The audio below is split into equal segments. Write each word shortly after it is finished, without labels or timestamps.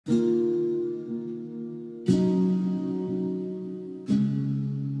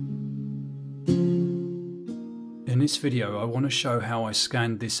this video I want to show how I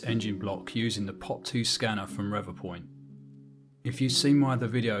scanned this engine block using the POP2 scanner from Revopoint. If you've seen my other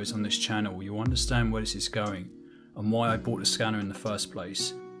videos on this channel, you'll understand where this is going and why I bought the scanner in the first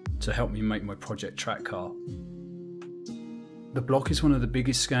place, to help me make my project track car. The block is one of the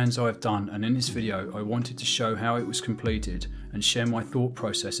biggest scans I've done, and in this video I wanted to show how it was completed and share my thought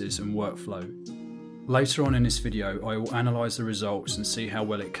processes and workflow. Later on in this video I will analyse the results and see how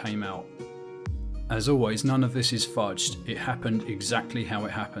well it came out. As always, none of this is fudged, it happened exactly how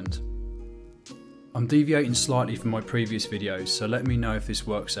it happened. I'm deviating slightly from my previous videos, so let me know if this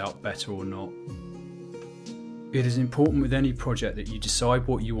works out better or not. It is important with any project that you decide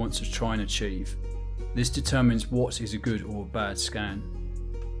what you want to try and achieve. This determines what is a good or a bad scan.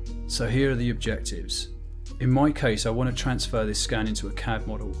 So here are the objectives. In my case, I want to transfer this scan into a CAD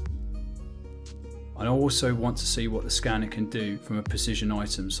model. I also want to see what the scanner can do from a precision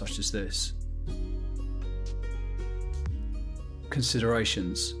item such as this.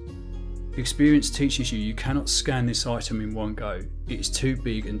 Considerations. Experience teaches you cannot scan this item in one go. It is too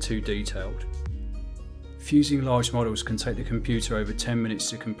big and too detailed. Fusing large models can take the computer over 10 minutes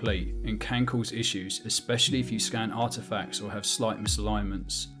to complete and can cause issues, especially if you scan artifacts or have slight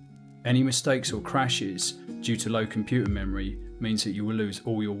misalignments. Any mistakes or crashes due to low computer memory means that you will lose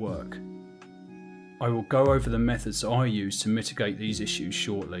all your work. I will go over the methods that I use to mitigate these issues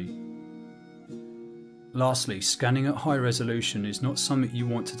shortly. Lastly, scanning at high resolution is not something you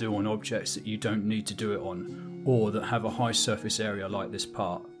want to do on objects that you don't need to do it on, or that have a high surface area like this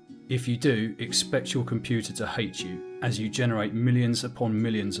part. If you do, expect your computer to hate you, as you generate millions upon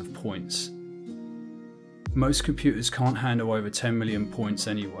millions of points. Most computers can't handle over 10 million points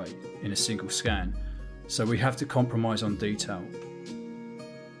anyway, in a single scan, so we have to compromise on detail.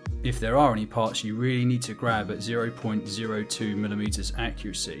 If there are any parts you really need to grab at 0.02mm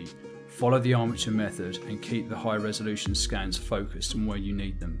accuracy, follow the armature method and keep the high resolution scans focused on where you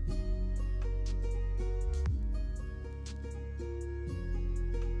need them.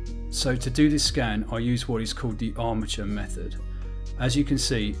 So to do this scan, I use what is called the armature method. As you can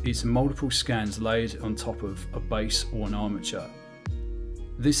see, it's multiple scans layered on top of a base or an armature.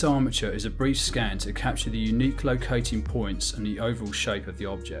 This armature is a brief scan to capture the unique locating points and the overall shape of the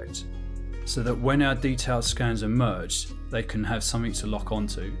object, so that when our detailed scans are merged, they can have something to lock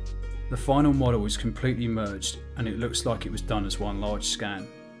onto. The final model is completely merged and it looks like it was done as one large scan.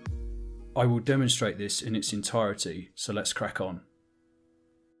 I will demonstrate this in its entirety, so let's crack on.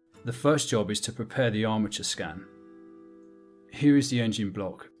 The first job is to prepare the armature scan. Here is the engine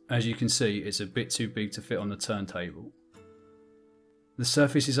block. As you can see, it's a bit too big to fit on the turntable. The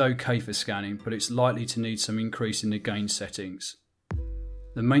surface is okay for scanning, but it's likely to need some increase in the gain settings.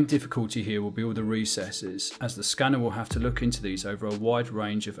 The main difficulty here will be all the recesses, as the scanner will have to look into these over a wide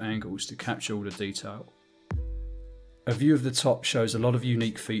range of angles to capture all the detail. A view of the top shows a lot of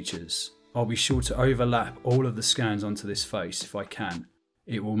unique features. I'll be sure to overlap all of the scans onto this face if I can.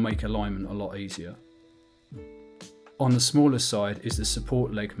 It will make alignment a lot easier. On the smaller side is the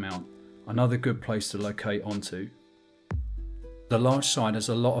support leg mount, another good place to locate onto. The large side has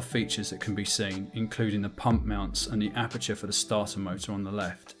a lot of features that can be seen, including the pump mounts and the aperture for the starter motor on the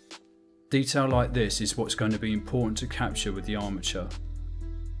left. Detail like this is what's going to be important to capture with the armature.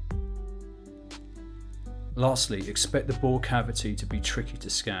 Lastly, expect the bore cavity to be tricky to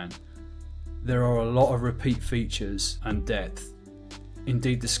scan. There are a lot of repeat features and depth.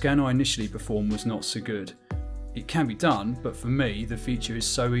 Indeed, the scan I initially performed was not so good. It can be done, but for me the feature is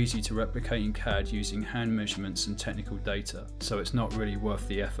so easy to replicate in CAD using hand measurements and technical data, so it's not really worth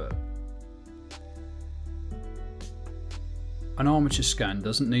the effort. An armature scan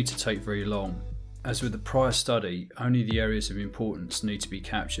doesn't need to take very long. As with the prior study, only the areas of importance need to be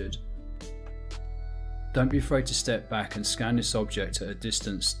captured. Don't be afraid to step back and scan this object at a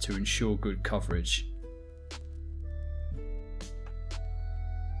distance to ensure good coverage.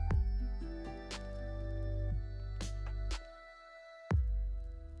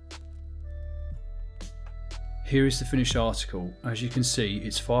 Here is the finished article. As you can see,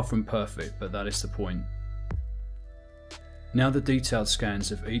 it's far from perfect, but that is the point. Now the detailed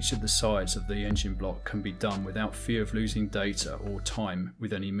scans of each of the sides of the engine block can be done without fear of losing data or time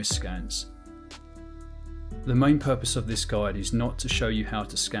with any misscans. The main purpose of this guide is not to show you how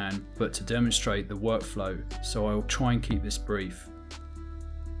to scan, but to demonstrate the workflow, so I will try and keep this brief.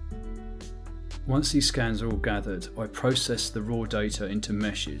 Once these scans are all gathered, I process the raw data into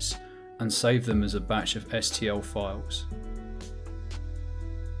meshes and save them as a batch of STL files.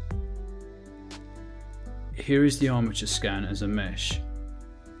 Here is the armature scan as a mesh.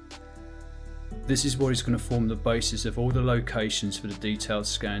 This is what is going to form the basis of all the locations for the detailed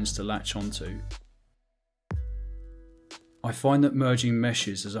scans to latch onto. I find that merging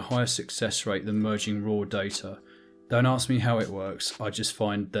meshes has a higher success rate than merging raw data. Don't ask me how it works, I just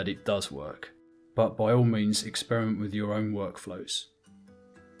find that it does work. But by all means, experiment with your own workflows.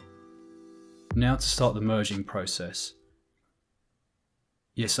 Now to start the merging process.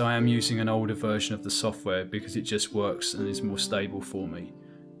 Yes, I am using an older version of the software because it just works and is more stable for me.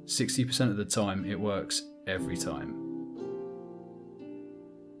 60% of the time it works every time.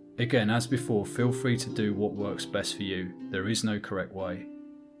 Again, as before, feel free to do what works best for you. There is no correct way.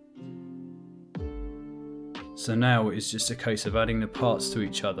 So now it's just a case of adding the parts to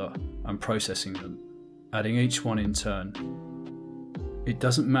each other and processing them, adding each one in turn. It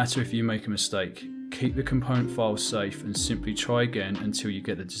doesn't matter if you make a mistake, keep the component file safe and simply try again until you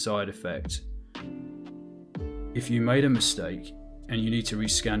get the desired effect. If you made a mistake and you need to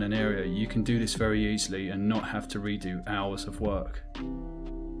rescan an area, you can do this very easily and not have to redo hours of work.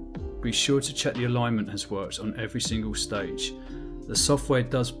 Be sure to check the alignment has worked on every single stage. The software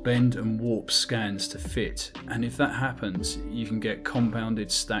does bend and warp scans to fit, and if that happens, you can get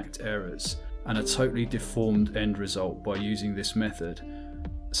compounded stacked errors and a totally deformed end result by using this method.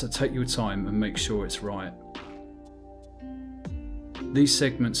 So take your time and make sure it's right. These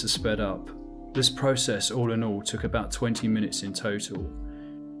segments are sped up. This process all in all took about 20 minutes in total.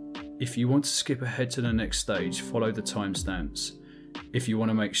 If you want to skip ahead to the next stage, follow the timestamps. If you want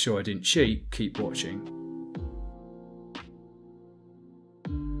to make sure I didn't cheat, keep watching.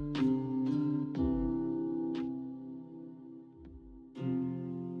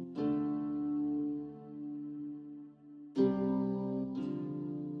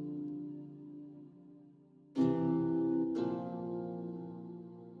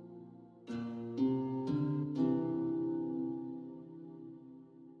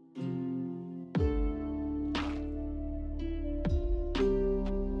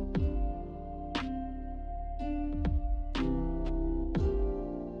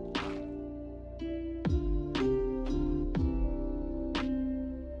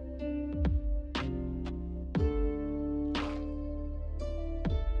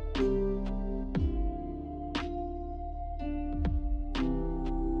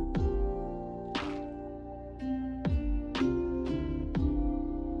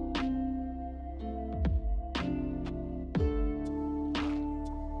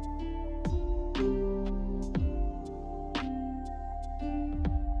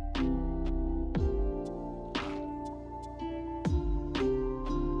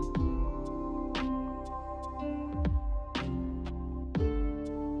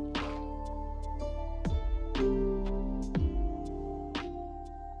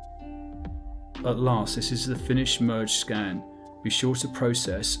 At last, this is the finished merge scan. Be sure to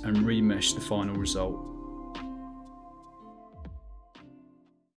process and remesh the final result.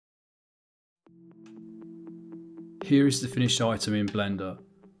 Here is the finished item in Blender.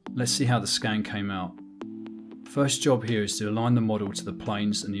 Let's see how the scan came out. First job here is to align the model to the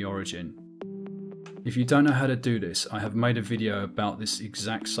planes and the origin. If you don't know how to do this, I have made a video about this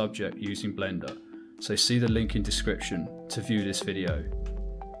exact subject using Blender, so see the link in description to view this video.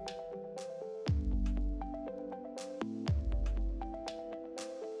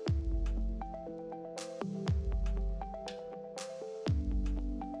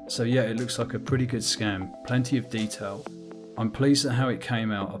 So yeah, it looks like a pretty good scan, plenty of detail. I'm pleased at how it came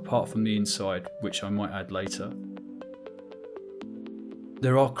out apart from the inside, which I might add later.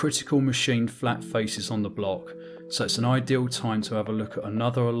 There are critical machined flat faces on the block, so it's an ideal time to have a look at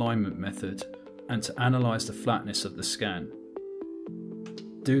another alignment method and to analyse the flatness of the scan.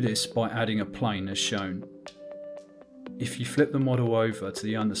 Do this by adding a plane as shown. If you flip the model over to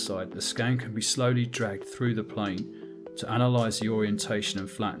the underside, the scan can be slowly dragged through the plane to analyse the orientation and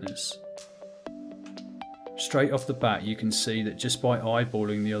flatness. Straight off the bat you can see that just by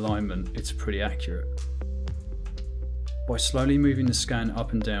eyeballing the alignment it's pretty accurate. By slowly moving the scan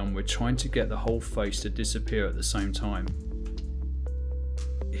up and down, we're trying to get the whole face to disappear at the same time.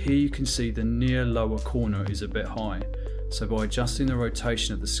 Here you can see the near lower corner is a bit high, so by adjusting the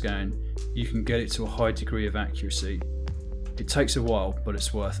rotation of the scan you can get it to a high degree of accuracy. It takes a while, but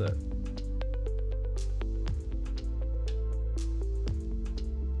it's worth it.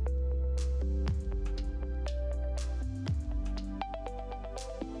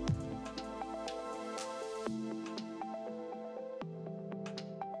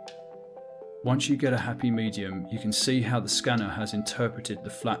 Once you get a happy medium, you can see how the scanner has interpreted the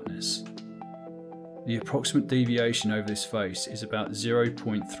flatness. The approximate deviation over this face is about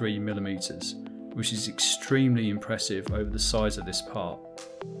 0.3mm, which is extremely impressive over the size of this part.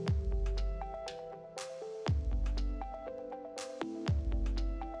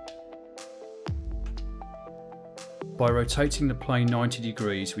 By rotating the plane 90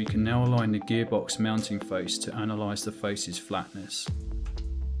 degrees, we can now align the gearbox mounting face to analyse the face's flatness.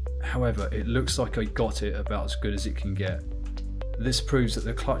 However, it looks like I got it about as good as it can get. This proves that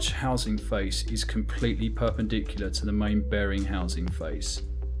the clutch housing face is completely perpendicular to the main bearing housing face,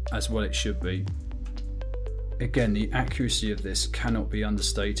 as well it should be. Again, the accuracy of this cannot be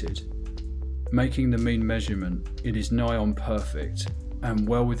understated. Making the mean measurement, it is nigh on perfect, and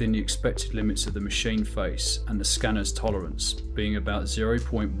well within the expected limits of the machine face and the scanner's tolerance, being about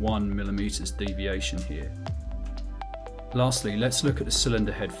 0.1mm deviation here. Lastly, let's look at the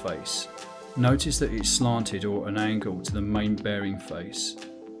cylinder head face. Notice that it's slanted or an angle to the main bearing face.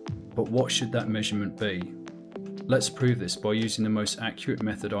 But what should that measurement be? Let's prove this by using the most accurate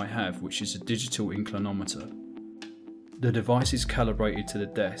method I have, which is a digital inclinometer. The device is calibrated to the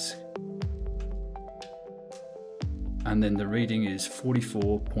desk, and then the reading is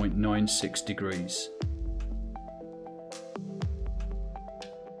 44.96 degrees.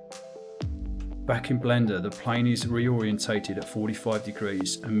 Back in Blender, the plane is reorientated at 45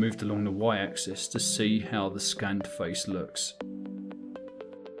 degrees and moved along the y-axis to see how the scanned face looks.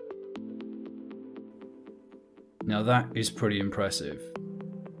 Now that is pretty impressive,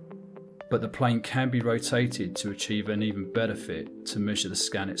 but the plane can be rotated to achieve an even better fit to measure the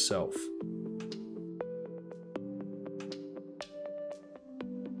scan itself.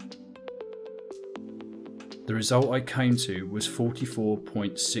 The result I came to was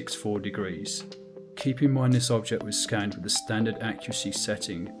 44.64 degrees. Keep in mind this object was scanned with the standard accuracy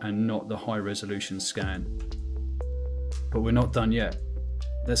setting and not the high resolution scan. But we're not done yet.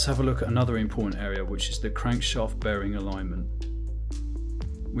 Let's have a look at another important area, which is the crankshaft bearing alignment.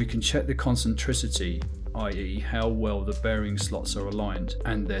 We can check the concentricity, i.e. how well the bearing slots are aligned,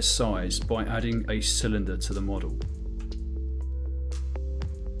 and their size by adding a cylinder to the model.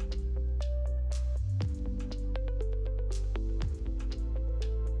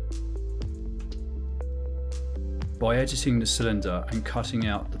 By editing the cylinder and cutting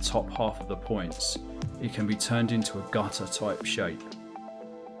out the top half of the points, it can be turned into a gutter type shape.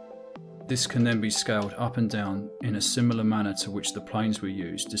 This can then be scaled up and down in a similar manner to which the planes were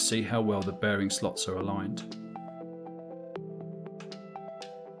used to see how well the bearing slots are aligned.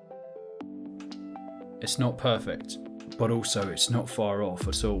 It's not perfect, but also it's not far off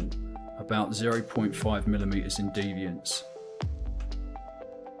at all, about 0.5mm in deviance.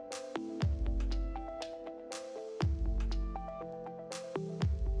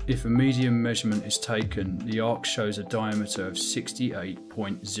 If a medium measurement is taken, the arc shows a diameter of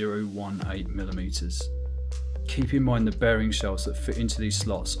 68.018mm. Keep in mind the bearing shells that fit into these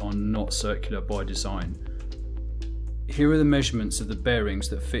slots are not circular by design. Here are the measurements of the bearings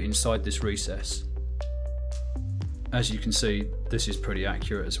that fit inside this recess. As you can see, this is pretty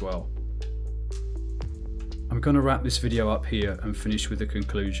accurate as well. I'm going to wrap this video up here and finish with a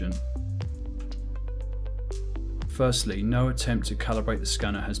conclusion. Firstly, no attempt to calibrate the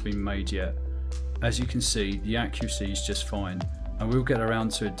scanner has been made yet. As you can see, the accuracy is just fine. I will get around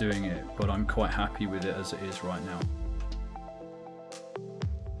to doing it, but I'm quite happy with it as it is right now.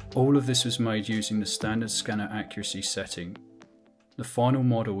 All of this was made using the standard scanner accuracy setting. The final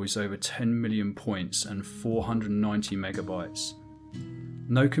model is over 10 million points and 490 megabytes.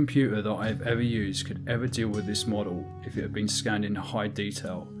 No computer that I have ever used could ever deal with this model if it had been scanned in high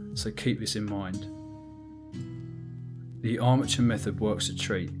detail, so keep this in mind. The armature method works a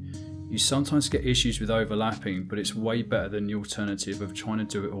treat. You sometimes get issues with overlapping, but it's way better than the alternative of trying to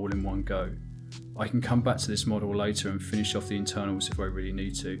do it all in one go. I can come back to this model later and finish off the internals if I really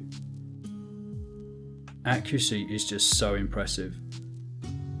need to. Accuracy is just so impressive.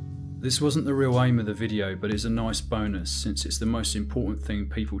 This wasn't the real aim of the video, but it's a nice bonus since it's the most important thing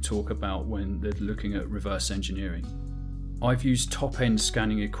people talk about when they're looking at reverse engineering. I've used top-end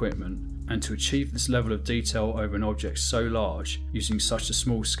scanning equipment, and to achieve this level of detail over an object so large using such a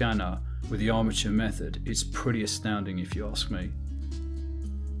small scanner with the armature method, it's pretty astounding if you ask me.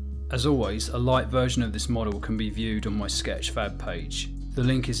 As always, a light version of this model can be viewed on my Sketchfab page. The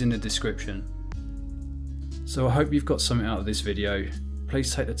link is in the description. So I hope you've got something out of this video.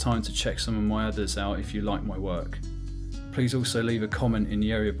 Please take the time to check some of my others out if you like my work. Please also leave a comment in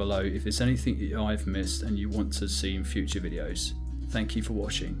the area below if there's anything that I've missed and you want to see in future videos. Thank you for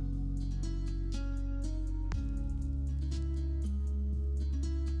watching.